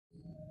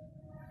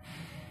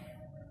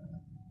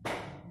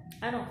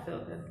I don't feel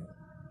good.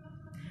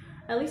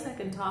 At least I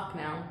can talk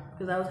now,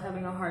 because I was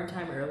having a hard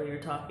time earlier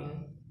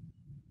talking.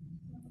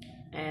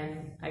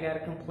 And I got a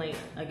complaint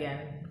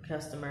again.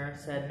 Customer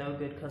said no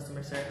good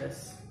customer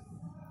service.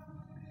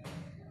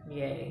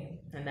 Yay.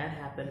 And that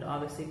happened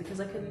obviously because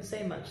I couldn't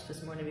say much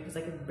this morning because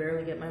I could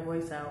barely get my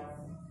voice out.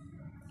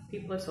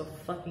 People are so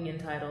fucking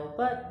entitled,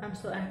 but I'm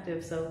still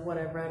active, so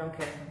whatever, I don't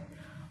care.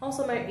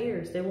 Also, my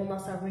ears, they will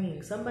not stop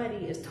ringing. Somebody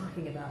is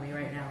talking about me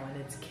right now and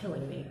it's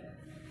killing me.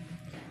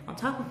 On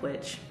top of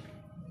which,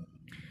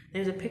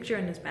 there's a picture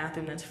in this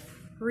bathroom that's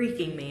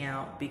freaking me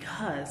out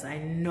because I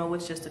know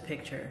it's just a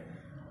picture.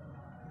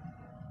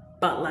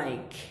 But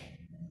like,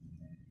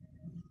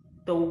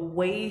 the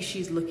way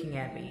she's looking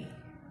at me,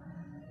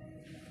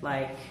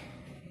 like,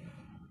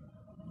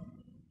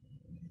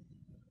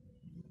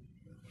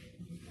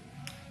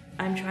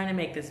 I'm trying to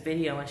make this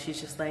video and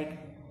she's just like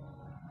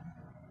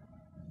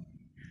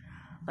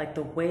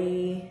the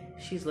way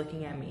she's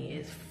looking at me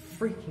is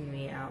freaking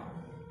me out.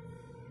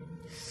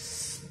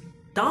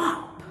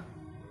 Stop!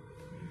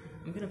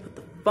 I'm gonna put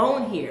the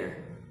phone here.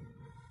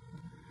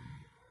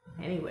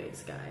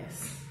 Anyways,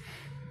 guys.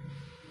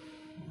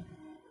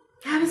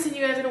 I haven't seen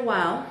you guys in a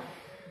while.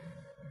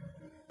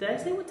 Did I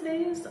say what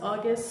today is?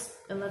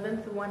 August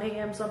 11th, 1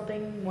 a.m.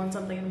 something, 1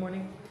 something in the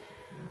morning.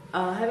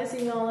 I haven't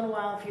seen y'all in a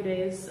while, a few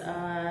days.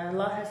 A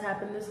lot has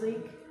happened this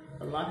week.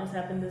 I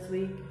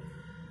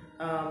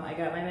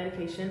got my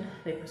medication.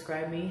 They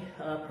prescribed me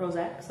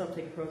Prozac, so I'm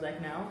taking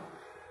Prozac now.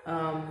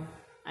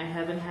 I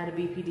haven't had a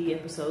BPD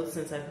episode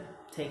since I've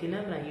taken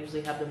them, and I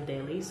usually have them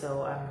daily,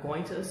 so I'm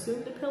going to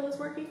assume the pill is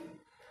working.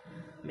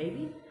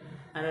 Maybe.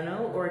 I don't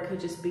know. Or it could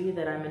just be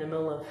that I'm in the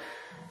middle of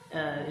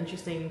an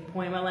interesting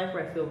point in my life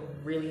where I feel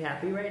really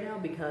happy right now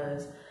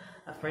because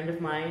a friend of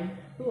mine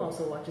who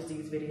also watches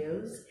these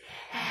videos,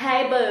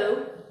 hey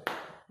boo,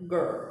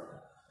 girl,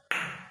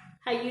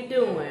 how you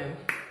doing?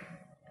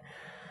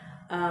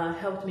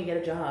 Helped me get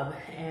a job,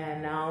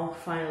 and now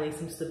finally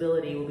some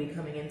stability will be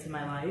coming into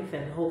my life,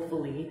 and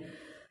hopefully,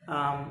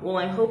 well,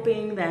 I'm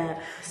hoping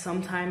that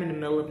sometime in the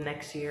middle of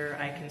next year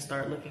I can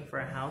start looking for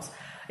a house.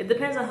 It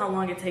depends on how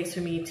long it takes for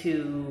me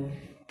to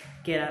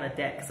get out of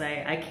debt, because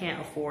I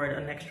can't afford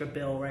an extra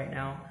bill right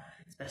now,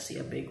 especially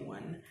a big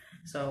one.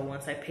 So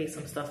once I pay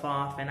some stuff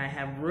off and I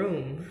have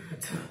room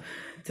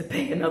to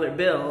pay another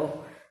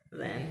bill,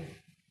 then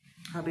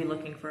I'll be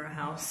looking for a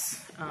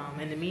house.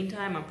 In the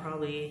meantime, I'm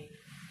probably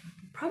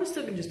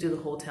still gonna just do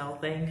the hotel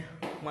thing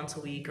once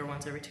a week or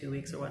once every 2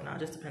 weeks or whatnot.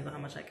 Just depends on how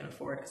much I can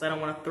afford, because I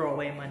don't want to throw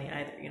away money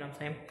either, you know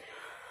what I'm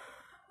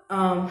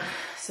saying?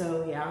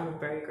 So yeah, I'm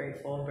very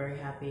grateful, I'm very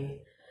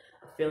happy.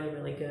 I'm feeling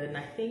really good, and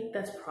I think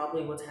that's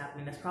probably what's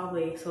happening.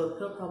 So the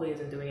pill probably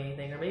isn't doing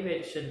anything, or maybe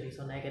it shouldn't be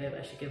so negative.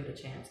 I should give it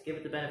a chance, give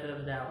it the benefit of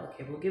the doubt.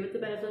 Okay, we'll give it the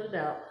benefit of the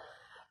doubt,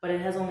 but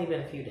it has only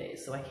been a few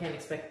days, so I can't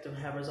expect to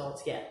have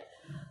results yet.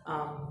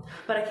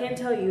 But I can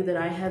tell you that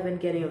I have been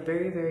getting a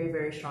very, very,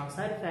 very strong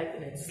side effect,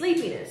 and it's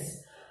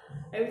sleepiness.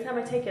 Every time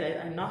I take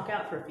it, I knock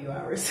out for a few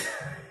hours.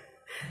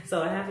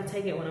 So I have to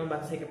take it when I'm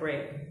about to take a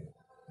break.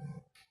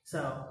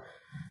 So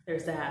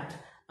there's that.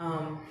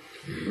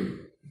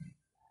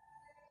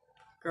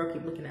 Girl,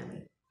 keep looking at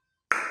me.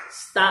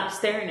 Stop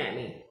staring at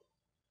me.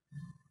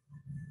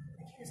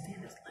 I can't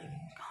stand this lady.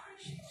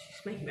 Gosh,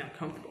 she's making me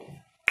uncomfortable.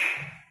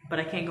 But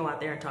I can't go out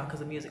there and talk because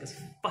the music is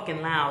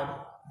fucking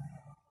loud.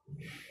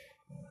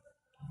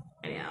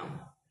 Anyhow,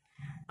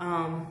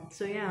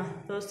 so yeah,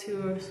 those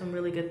two are some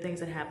really good things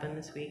that happened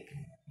this week.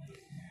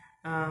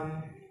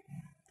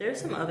 There's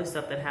some other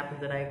stuff that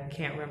happened that I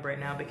can't remember right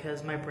now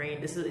because my brain,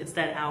 it's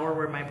that hour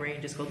where my brain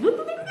just goes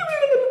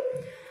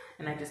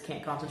and I just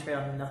can't concentrate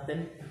on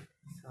nothing.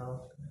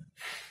 So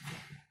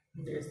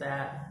there's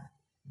that.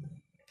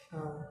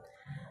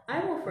 I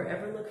will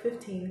forever look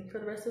 15 for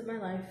the rest of my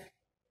life.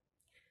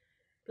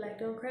 Black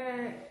don't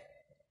crack.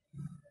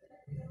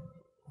 You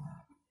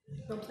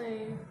know what I'm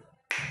saying?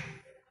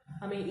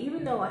 I mean,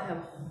 even though I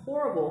have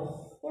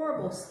horrible,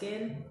 horrible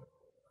skin,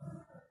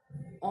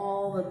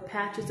 all the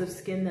patches of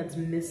skin that's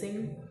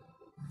missing,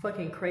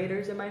 fucking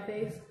craters in my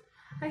face,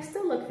 I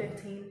still look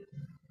 15.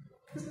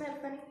 Isn't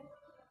that funny?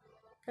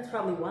 That's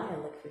probably why I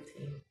look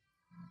 15.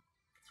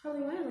 That's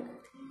probably why I look 15.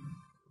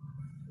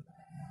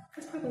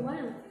 That's probably why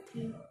I look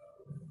 15.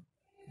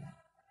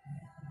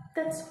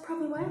 That's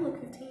probably why I look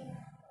 15.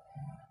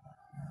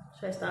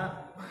 Should I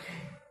stop?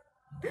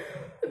 Okay.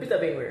 Let me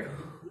stop being weird.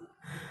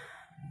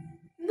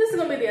 This is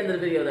gonna be the end of the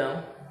video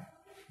though.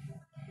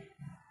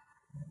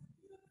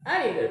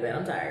 I need to go to bed,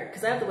 I'm tired.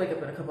 Because I have to wake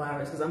up in a couple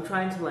hours because I'm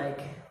trying to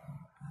like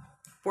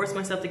force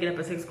myself to get up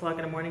at 6 o'clock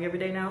in the morning every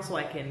day now so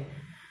I can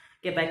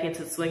get back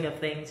into the swing of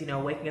things, you know,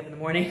 waking up in the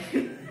morning.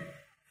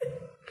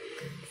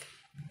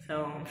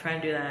 So I'm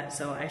trying to do that,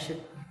 so I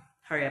should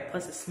hurry up.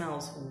 Plus it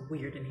smells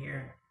weird in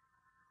here.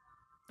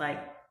 Like,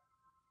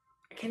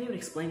 I can't even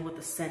explain what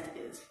the scent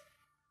is.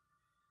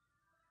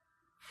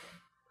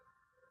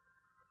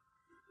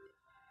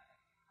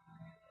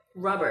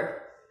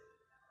 Rubber.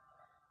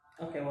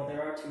 Okay, well,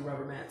 there are 2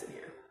 rubber mats in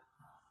here.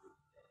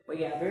 But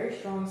yeah, very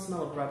strong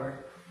smell of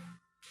rubber.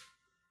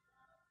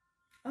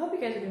 I hope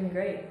you guys are doing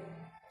great.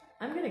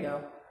 I'm gonna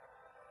go.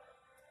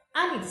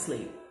 I need to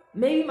sleep.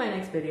 Maybe my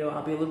next video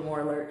I'll be a little more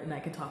alert and I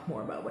can talk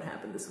more about what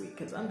happened this week,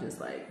 because I'm just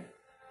like,